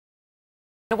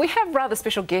We have rather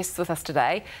special guests with us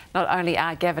today. Not only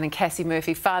are Gavin and Cassie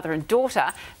Murphy father and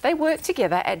daughter, they work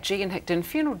together at G and Hickton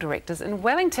Funeral Directors in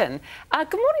Wellington.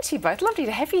 Good morning to you both. Lovely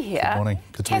to have you here. Good morning.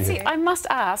 Good to be here. Cassie, I must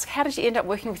ask, how did you end up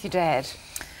working with your dad?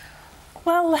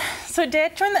 Well, so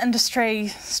Dad joined the industry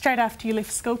straight after you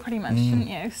left school pretty much, didn't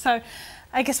you? So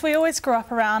I guess we always grew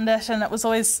up around it and it was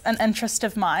always an interest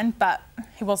of mine, but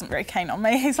he wasn't very keen on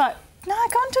me. He's like, no,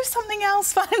 go and do something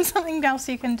else, find something else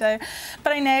you can do.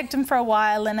 But I nagged him for a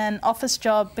while and an office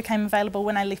job became available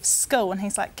when I left school and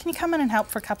he's like, can you come in and help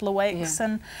for a couple of weeks? Yeah.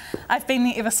 And I've been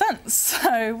there ever since.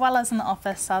 So while I was in the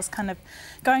office, I was kind of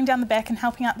going down the back and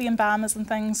helping out the embalmers and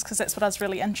things because that's what I was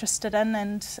really interested in.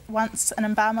 And once an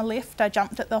embalmer left, I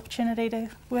jumped at the opportunity to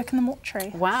work in the mortuary.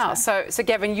 Wow. So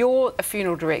Gavin, you're a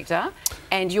funeral director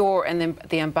and you're in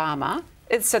the embalmer.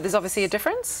 So there's obviously a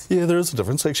difference? Yeah, there is a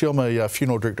difference. Actually, I'm a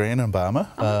funeral director and embalmer,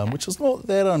 which is not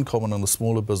that uncommon in the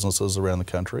smaller businesses around the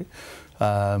country.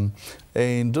 And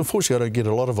unfortunately, I don't get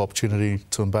a lot of opportunity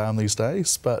to embalm these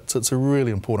days, but it's a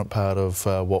really important part of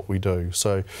what we do.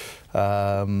 So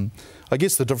I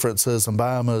guess the difference is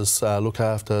embalmers look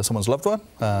after someone's loved one,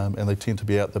 and they tend to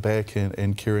be out the back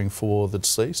and caring for the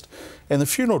deceased. And the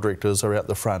funeral directors are out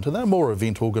the front, and they're more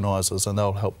event organisers, and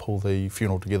they'll help pull the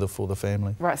funeral together for the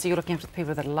family. Right, so you're looking after the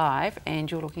people that are alive,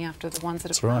 and you're looking after the ones that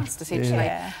That's have passed, right. essentially.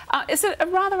 Yeah. Is it a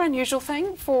rather unusual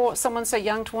thing for someone so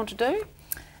young to want to do?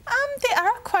 There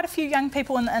are quite a few young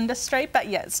people in the industry, but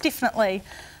yeah, it's definitely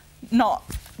not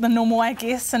the normal, I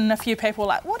guess, and a few people are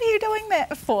like, what are you doing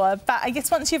that for? But I guess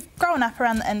once you've grown up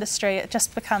around the industry, it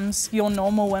just becomes your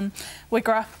normal, and we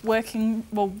grew up working,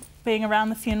 well, being around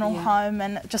the funeral home,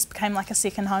 and it just became like a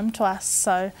second home to us.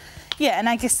 So yeah, and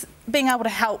I guess being able to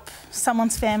help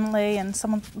someone's family and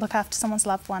look after someone's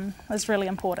loved one is really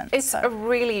important. It's a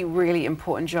really, really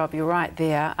important job, you're right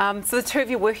there. So the two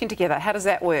of you working together, how does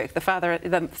that work, the father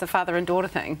and daughter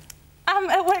thing?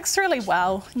 It works really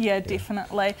well, yeah,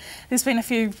 definitely. There's been a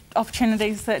few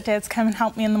opportunities that Dad's come and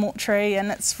helped me in the mortuary,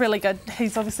 and it's really good.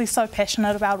 He's obviously so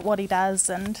passionate about what he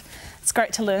does, and it's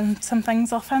great to learn some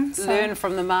things off him. So. Learn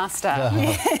from the master.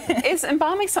 Yeah. Is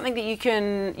embalming something that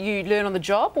you learn on the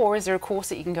job, or is there a course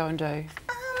that you can go and do?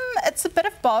 It's a bit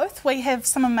of both. We have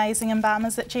some amazing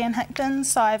embalmers at G and Hickton,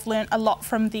 so I've learnt a lot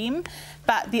from them.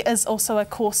 But there is also a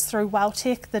course through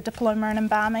Welltech, the Diploma in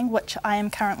Embalming, which I am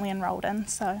currently enrolled in.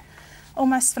 So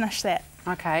almost finished that.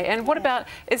 Okay, and what about,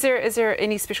 is there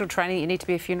any special training you need to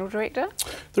be a funeral director?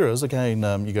 There is. Again,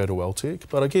 you go to Welltech,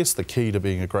 but I guess the key to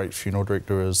being a great funeral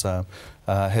director is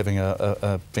having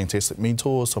a fantastic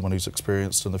mentor, someone who's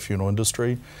experienced in the funeral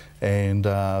industry, and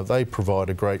they provide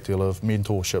a great deal of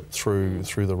mentorship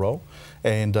through the role.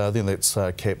 And then that's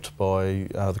capped by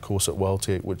the course at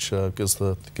Welltech, which gives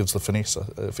the finesse,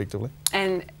 effectively.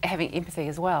 And having empathy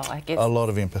as well, I guess. A lot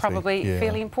of empathy. Probably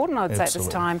fairly important, I would say, at this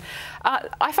time.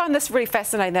 I find this really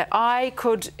fascinating that I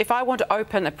could, if I want to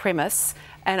open a premise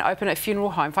and open a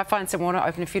funeral home, if I find someone to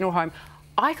open a funeral home,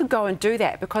 I could go and do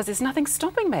that because there's nothing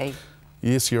stopping me.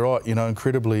 Yes, you're right. You know,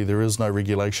 incredibly, there is no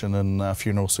regulation in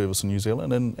funeral service in New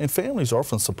Zealand, and families are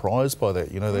often surprised by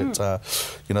that. You know that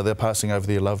they're passing over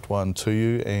their loved one to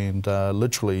you, and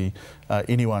literally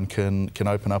anyone can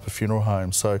open up a funeral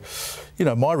home. So, you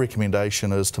know, my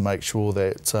recommendation is to make sure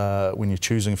that when you're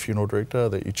choosing a funeral director,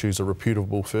 that you choose a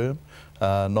reputable firm.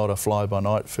 Not a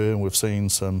fly-by-night firm. We've seen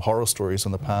some horror stories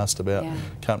in the past about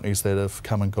companies that have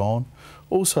come and gone.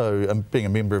 Also, being a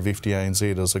member of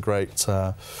FDANZ is a great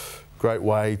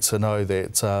way to know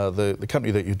that the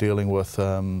company that you're dealing with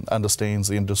understands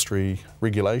the industry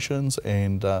regulations,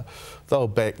 and they'll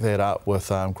back that up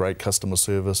with great customer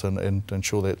service and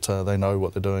ensure that they know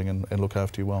what they're doing and look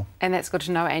after you well. And that's good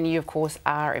to know, and you of course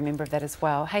are a member of that as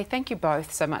well. Hey, thank you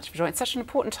both so much for joining. It's such an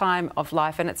important time of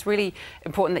life, and it's really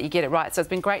important that you get it right. So it's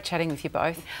been great chatting with you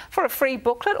both. For a free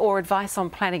booklet or advice on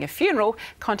planning a funeral,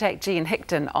 contact G and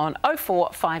Hickton on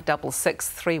 04 566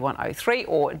 3103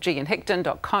 or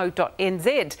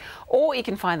gandhickton.co.nz, or you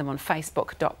can find them on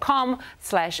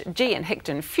facebook.com/G and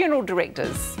Hickton Funeral Directors.